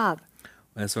this job.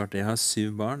 Og jeg svarte, jeg har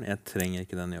 7 barn, jeg trenger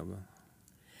ikke den jobben.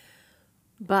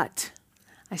 But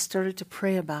I started to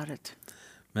pray about it.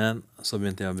 Men så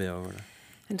begynte jeg å be over det.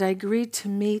 And I agreed to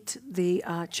meet the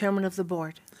chairman of the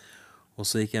board Og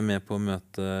så gikk jeg med på å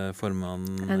møte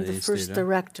formannen and the i first styret.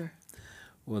 director.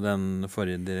 Og den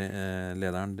forrige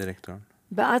lederen, direktøren.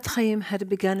 Be'at Chaim had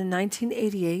begun in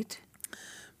 1988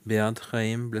 Beat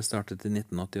Chaim ble startet i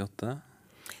 1988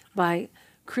 by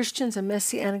Christians and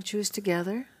Messianic Jews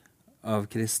together av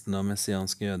kristne og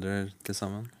messianske jøder til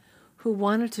sammen, who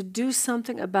wanted to do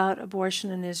something about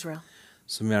abortion in Israel.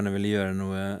 som gjerne ville gjøre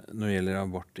noe når det gjelder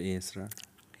abort i Israel.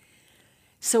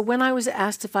 So when I was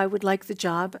asked if I would like the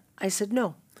job, I said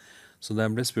no. Så da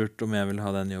jeg ble spurt om jeg ville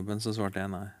ha den jobben, så svarte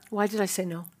jeg nei. Why did I say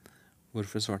no?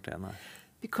 Hvorfor svarte jeg nei?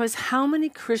 Because how many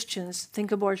Christians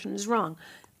think abortion is wrong?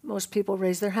 Most people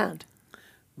raise their hand.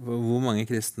 Hvor mange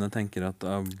kristne tenker at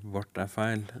abort er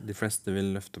feil? De fleste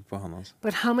vil løfte på hånda.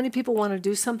 But how many people want to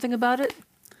do something about it?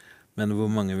 Men hvor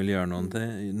mange vil gjøre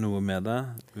noe med det?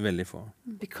 Veldig få.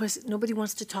 Because nobody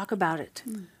wants to talk about it.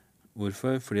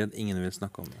 Hvorfor? Fordi at ingen vil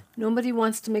snakke om det. Nobody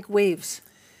wants to make waves.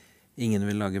 Ingen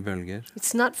vil lage bølger.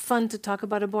 It's not fun to talk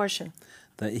about abortion.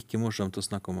 Det er ikke morsomt å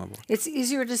snakke om abort. It's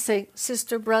easier to say,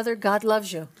 sister, brother, God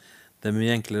loves you. Det er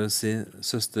mye enklere å si,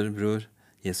 søster, bror,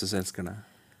 Jesus elsker deg.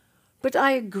 But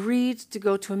I agreed to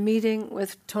go to a meeting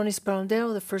with Tony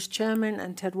Sparondeo, the first chairman,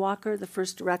 and Ted Walker, the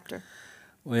first director.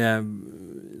 Og jeg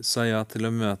sa ja til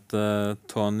å møte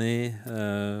Tony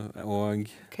og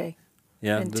Okay.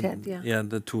 det Ted, yeah.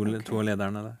 er to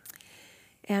lederne der.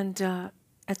 And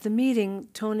at the meeting,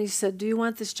 Tony said, do you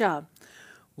want this job?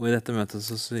 Og i dette møtet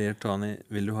så sier Tony,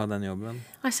 vil du ha den jobben?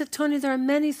 I said, Tony, there are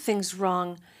many things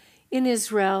wrong in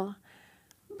Israel,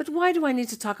 but why do I need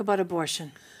to talk about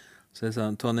abortion? Så jeg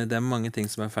sa, Tony, det er mange ting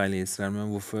som er feil i Israel, men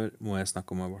hvorfor må jeg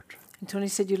snakke om abort? And Tony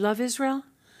said, you love Israel?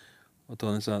 Og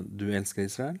Tony sa, du elsker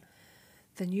Israel?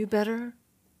 Then you better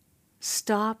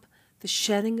stop the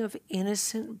shedding of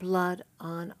innocent blood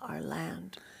on our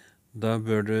land. Da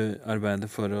bør du arbeide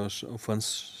for å få en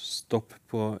stopp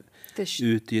på The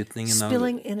utgytningen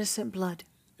spilling innocent blood.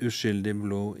 uskyldig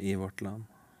blod i vårt land.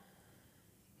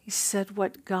 He said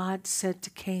what God said to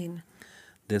Cain.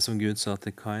 Det som Gud sa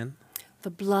til Kain, The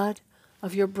blood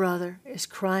of your brother is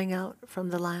crying out from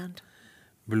the land.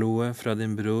 blodet fra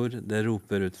din bror, det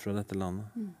roper ut fra dette landet.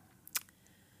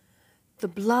 The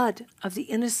blood of the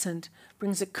innocent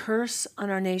brings a curse on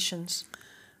our nations.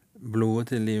 Blodet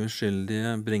til de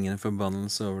uskyldige bringer en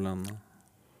forbannelse over landet.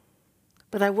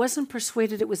 But I wasn't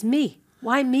persuaded it was me.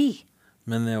 Why me?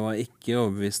 Men jeg var ikke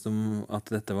overbevist om at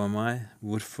dette var meg.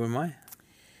 Hvorfor meg?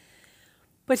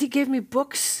 But he gave me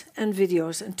books and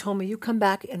videos and told me, you come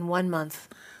back in 1 month.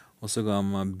 Og så ga han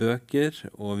meg bøker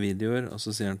og videoer, og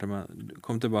så sier han til meg,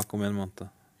 kom tilbake om 1 måned.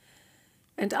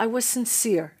 And I was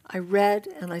sincere. I read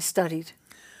and I studied.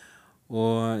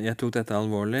 Og jeg tok dette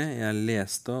alvorlig. Jeg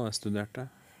leste og jeg studerte.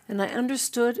 And I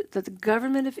understood that the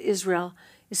government of Israel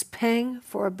is paying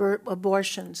for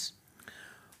abortions.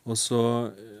 Og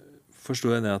så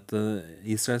forstod jeg det at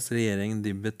Israels regjering,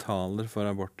 de betaler for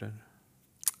aborter.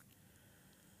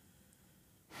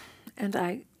 And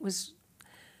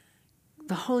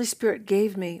the Holy Spirit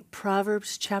gave me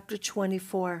Proverbs chapter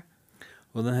 24,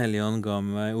 Og den hellige ånd ga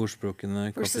meg ordspråkene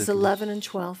verses kapittel 11 and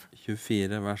 12.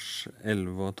 24, vers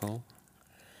 11 og 12.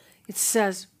 It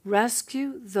says,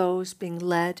 rescue those being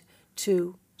led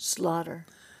to slaughter.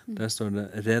 Der står det,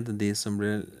 redd de som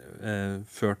blir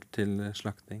ført til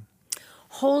slakting.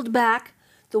 Hold back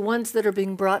the ones that are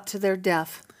being brought to their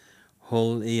death.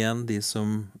 Hold igjen de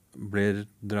som blir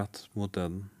dratt mot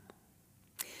døden.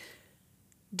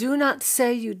 Do not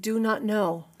say you do not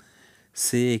know,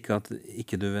 Si ikke at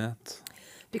ikke du vet,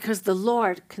 because the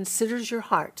Lord considers your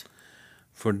heart,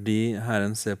 fordi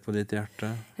Herren ser på ditt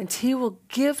hjerte, and he will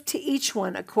give to each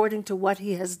one according to what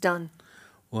he has done.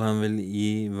 og han vil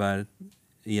gi hver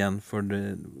igjen for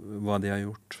det, hva de har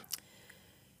gjort.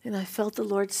 And I felt the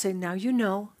Lord say, now you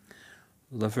know.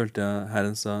 Og da følte jeg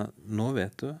Herren sa, nå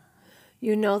vet du.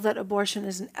 You know that abortion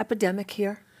is an epidemic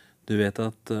here. Du vet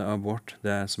at abort,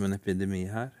 det er som en epidemi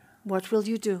her. What will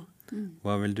you do?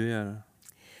 Hva vil du gjøre?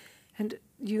 And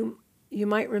you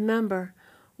might remember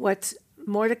what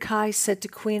Mordecai said to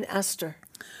Queen Esther.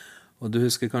 Og du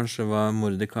husker kanskje hva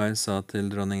Mordekai sa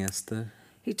til dronning Ester.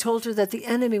 He told her that the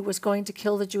enemy was going to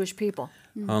kill the Jewish people.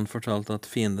 Han fortalte at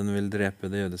fienden vil drepe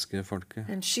det jødiske folket.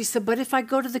 And she said, but if I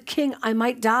go to the king, I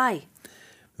might die.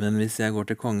 Men hvis jeg går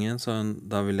til kongen, sa hun,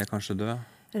 da vil jeg kanskje dø.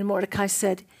 And Mordecai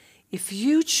said, if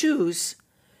you choose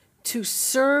to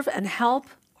serve and help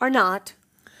or not,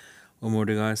 Og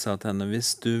Mordekai sa til henne,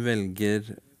 hvis du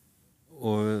velger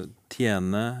å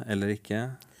tjene eller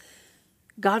ikke,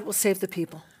 God will save the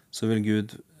people. så vil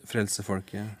Gud frelse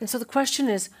folket. And so the question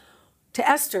is, to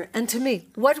Esther and to me,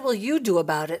 what will you do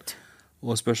about it?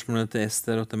 Og spørsmålet til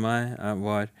Ester og til meg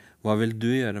var, hva vil du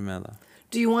gjøre med det?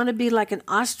 Do you want to be like an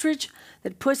ostrich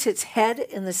that puts its head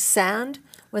in the sand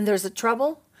when there's a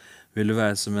trouble? Vil du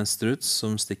være som en struts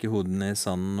som stikker hodet ned i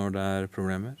sanden når det er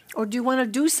problemer? Or do you want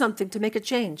to do something to make a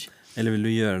change? Eller vil du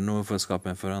gjøre noe for å skape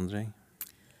en forandring?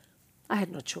 I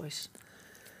had no choice.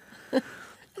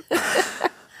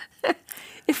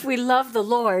 If we love the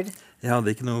Lord, Jeg hadde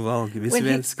ikke noe valg. Hvis when vi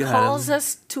he elsker calls Herren,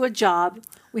 us to a job,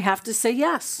 we have to say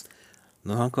yes.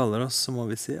 når han kaller oss, så må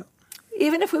vi si ja.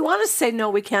 Even if we want to say no,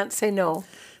 we can't say no.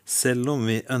 Selv om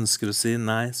vi ønsker å si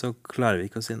nei, så klarer vi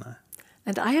ikke å si nei.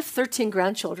 And I have 13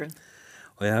 grandchildren.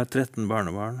 Og jeg har 13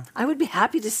 barnebarn. I would be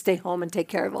happy to stay home and take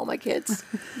care of all my kids.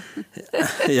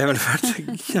 Jeg ville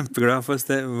vært kjempeglad for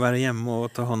å være hjemme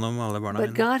og ta hånd om alle barna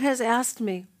But mine. God has asked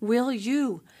me, will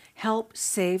you help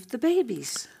save the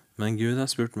babies? Men Gud har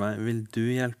spurt meg, vil du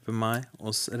hjelpe meg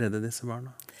å redde disse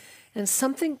barna? And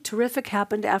something terrific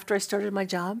happened after I started my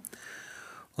job.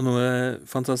 Og noe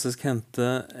fantastisk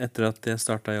hendte etter at jeg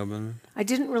startet jobben min. I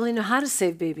didn't really know how to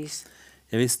save babies.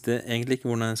 Jeg visste egentlig ikke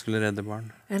hvordan jeg skulle redde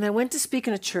barn. And I went to speak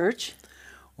in a church,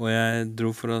 Og jeg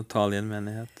dro for å tale i en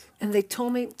menighet. and they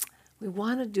told me, we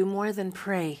want to do more than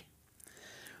pray.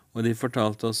 Og de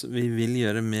fortalte oss, vi vil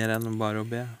gjøre mer enn bare å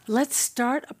be. Let's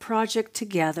start a project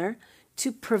together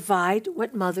to provide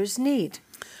what mothers need.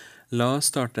 La oss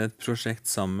starte et prosjekt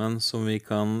sammen som vi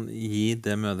kan gi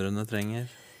det mødrene trenger.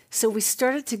 So we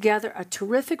started together a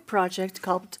terrific project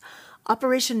called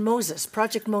Operation Moses,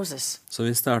 Project Moses. Så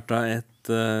vi startet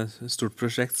et stort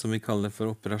prosjekt som vi kaller for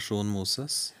Operasjon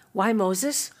Moses. Why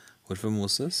Moses? Hvorfor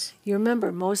Moses? You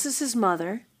remember Moses'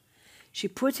 mother, she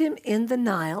put him in the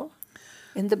Nile,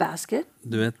 in the basket,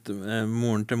 Du vet,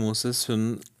 moren til Moses,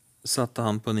 hun satte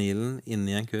han på Nilen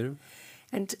inne i en kurv.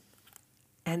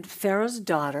 and Pharaoh's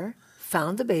daughter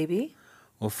found the baby,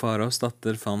 Og faraos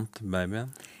datter fant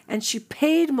babyen. and she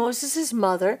paid Moses'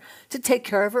 mother to take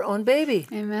care of her own baby.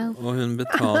 Amen. Og hun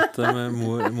betalte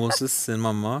med Moses sin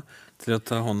mamma til å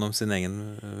ta hånd om sin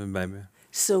egen baby.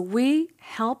 So we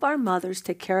help our mothers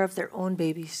take care of their own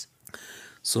babies.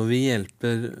 Så vi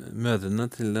hjelper mødrene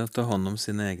til å ta hånd om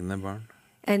sine egne barn.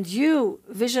 And you,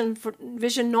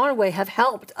 Vision Norway, have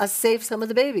helped us save some of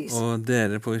the babies. Og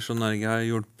dere på Visjon Norge har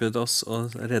hjulpet oss å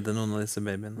redde noen av disse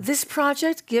babyene. This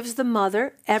project gives the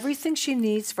mother everything she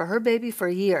needs for her baby for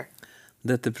a year.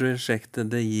 Dette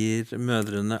prosjektet det gir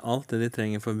mødrene alt det de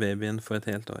trenger for babyen for et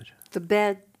helt år. The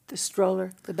bed, the stroller,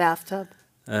 the bathtub.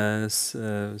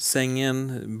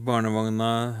 Sengen, barnevogna,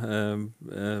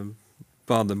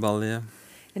 badebalje.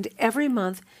 And every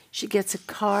month she gets a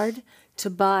card to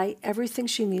buy everything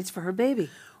she needs for her baby.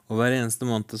 Og hver eneste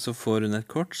måned så får hun et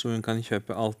kort, så hun kan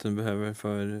kjøpe alt hun behøver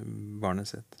for barnet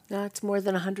sitt. Now it's more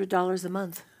than $100 a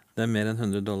month. Det er mer enn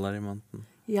 $100 i måneden.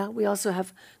 Yeah, we also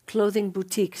have clothing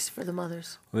boutiques for the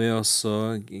mothers. Og vi har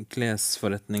også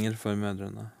klesforretninger for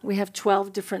mødrene. We have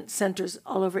 12 different centers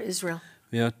all over Israel.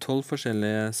 Vi har 12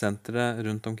 forskjellige sentre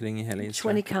rundt omkring i hele 20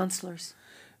 Israel, counselors.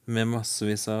 med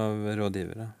massevis av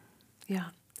rådgivere. Yeah.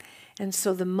 And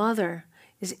so the mother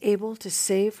is able to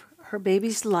save her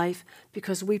baby's life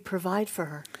because we provide for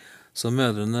her. Så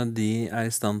mødrene de er i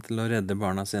stand til å redde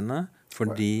barna sine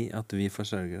fordi at vi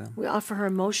forsørger dem. We offer her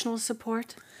emotional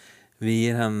support. Vi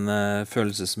gir henne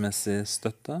følelsesmessig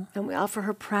støtte, And we offer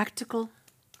her practical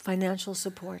financial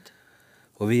support.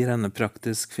 og vi gir henne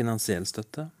praktisk finansiell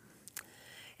støtte.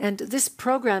 And this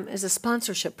program is a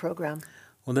sponsorship program.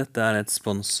 Og dette er et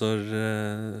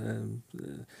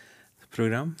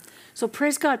sponsorprogram. So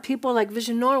praise God, people like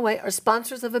Vision Norway are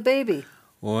sponsors of a baby.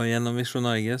 Og gjennom Visjon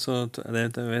Norge, så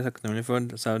det er jeg takknemlig for,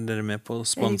 så er dere med på å And you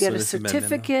sponse get a disse babyene.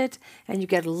 certificate, and you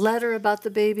get a letter about the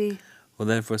baby. Og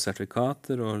dere får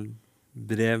sertifikater og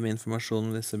brev med informasjon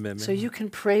om disse So babyene. you can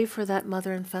pray for that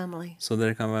mother and family. Så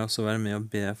dere kan også være med og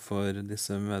be for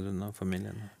disse mødrene og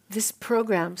familiene. This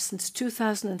program, since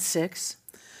 2006,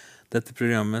 Dette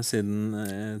programmet siden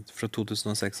fra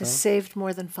 2006 has av saved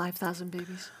more than 5,000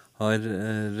 babies. har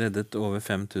reddet over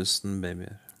 5000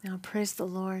 babyer. Now praise the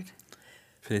Lord.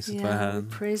 Priset være Yeah, we Herren.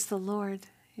 praise the Lord.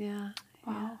 Yeah.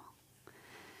 Wow.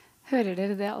 Hører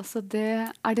dere det? Altså det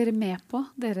er dere med på,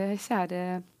 dere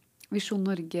kjære Visjon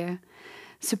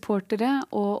Norge-supportere,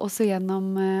 og også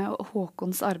gjennom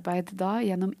Håkons arbeid da,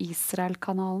 gjennom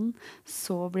Israelkanalen,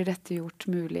 så blir dette gjort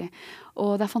mulig.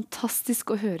 Og det er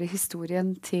fantastisk å høre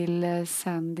historien til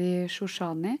Sandy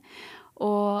Shoshani.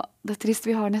 Og det er trist,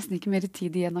 vi har nesten ikke mer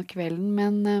tid igjen av kvelden,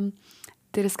 men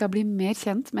dere skal bli mer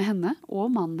kjent med henne og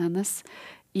mannen hennes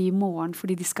i morgen,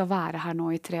 fordi de skal være her nå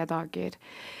i 3 dager.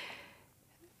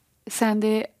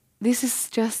 Sandy, this is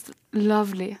just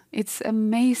lovely. It's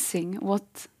amazing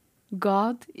what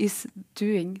God is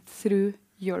doing through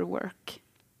your work.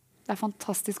 Det er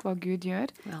fantastisk hva Gud gjør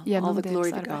Well, all gjennom the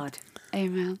glory deres to arbeid. God.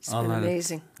 Amen. It's been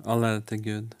amazing. All ære til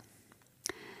Gud.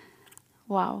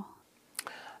 Wow.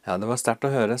 Ja, det var sterkt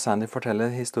å høre Sandy fortelle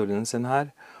historien sin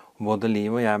her. Både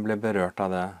Liv og jeg ble berørt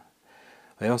av det.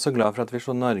 Og jeg er også glad for at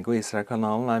Visjon Norge og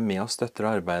Israelkanalen er med og støtter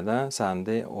arbeidet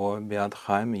Sandy og Beat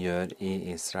Chaim gjør i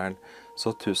Israel.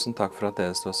 Så tusen takk for at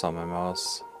dere står sammen med oss.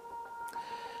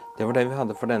 Det var det vi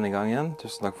hadde for denne gangen.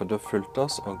 Tusen takk for at du har fulgt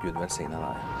oss, og Gud velsigne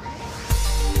deg.